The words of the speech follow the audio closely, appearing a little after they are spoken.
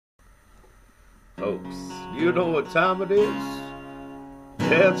folks. You know what time it is?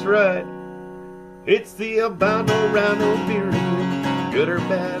 That's right. It's the Albino Rhino beer review. Good or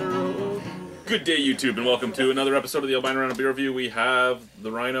bad or old. Good day, YouTube, and welcome to another episode of the Albino Rhino beer review. We have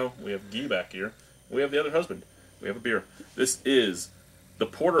the Rhino, we have Guy back here, we have the other husband, we have a beer. This is the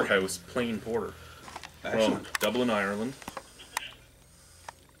Porterhouse Plain Porter from Dublin, Ireland.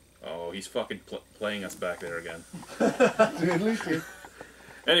 Oh, he's fucking playing us back there again.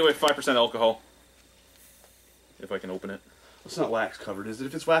 Anyway, 5% alcohol. If I can open it. It's not wax covered, is it?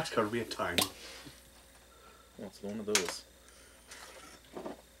 If it's wax covered, we have time. Oh, it's one of those.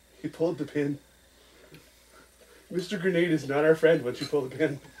 He pulled the pin. Mr. Grenade is not our friend once you pull the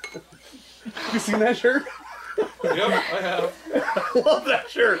pin. You seen that shirt? Yep, I have. I love that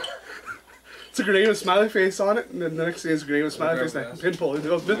shirt. It's a grenade with a smiley face on it, and then the next thing is a grenade with a smiley face and a pin pull. It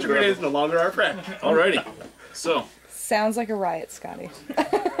goes, Mr. Grenade is no longer our friend. Alrighty. So. Sounds like a riot, Scotty.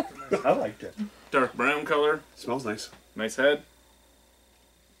 I liked it. Dark brown color. Smells nice. Nice head.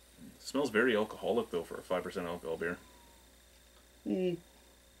 Smells very alcoholic, though, for a 5% alcohol beer. Mm.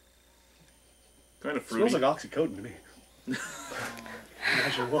 Kind of fruity. Smells like oxycodone to me.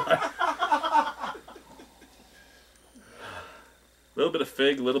 Not sure why. A little bit of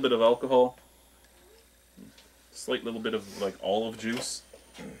fig, a little bit of alcohol. Slight little bit of, like, olive juice.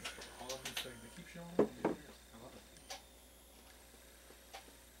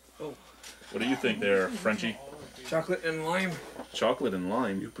 Oh. What do you think there, Frenchie? Chocolate and lime. Chocolate and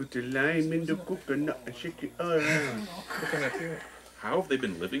lime. You put the lime in the coconut and shake it all around. Coconut too. How have they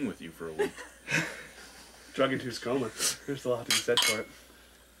been living with you for a week? Drug into his coma. There's a lot to be said for it.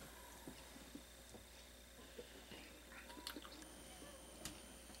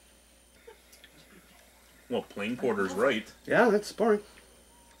 Well, plain porter's right. Yeah, that's boring.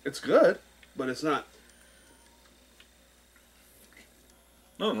 It's good, but it's not.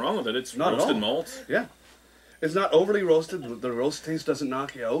 Nothing wrong with it. It's Not at roasted all. malt. Yeah. It's not overly roasted. The roast taste doesn't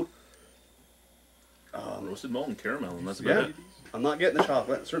knock you out. Roasted malt and caramel, and that's about it. I'm not getting the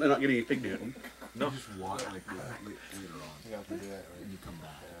chocolate. Certainly not getting any fig Newton. No. Just walk like later on. You have to do that, or you come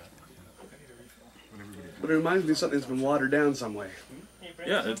back. But it reminds me of something that's been watered down some way.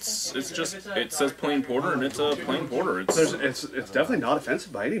 Yeah, it's just, it says plain porter, and it's a plain porter. It's definitely not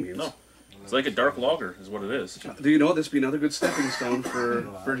offensive by any means. No. It's like a dark lager, is what it is. Do you know what? This would be another good stepping stone for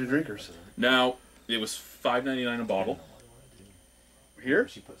virgin drinkers. Now, it was $5.99 a bottle Here?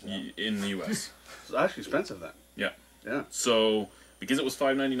 in the U.S. It's actually expensive then. Yeah. Yeah. So, because it was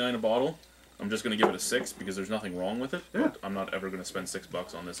 $5.99 a bottle, I'm just going to give it a 6 because there's nothing wrong with it. Yeah. But I'm not ever going to spend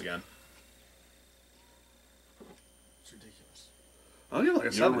 $6 on this again. It's ridiculous. I'll give it like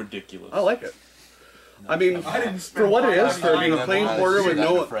a You're 7. ridiculous. I like it. I mean, for what it is, for being a plain porter with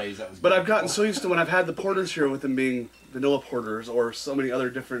no... But I've gotten so used to when I've had the porters here with them being vanilla porters or so many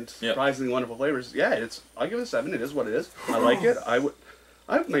other different surprisingly wonderful flavors. Yeah, I'll give it a 7. It is what it is. I like it.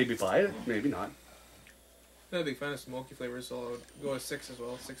 I'd maybe buy it. Maybe not. I'm not a big fan of smoky flavors, so I would go with 6 as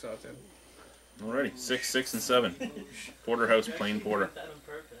well. 6 out of 10. Alrighty, 6, 6, and 7. Porterhouse Plain Porter.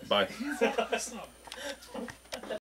 Bye.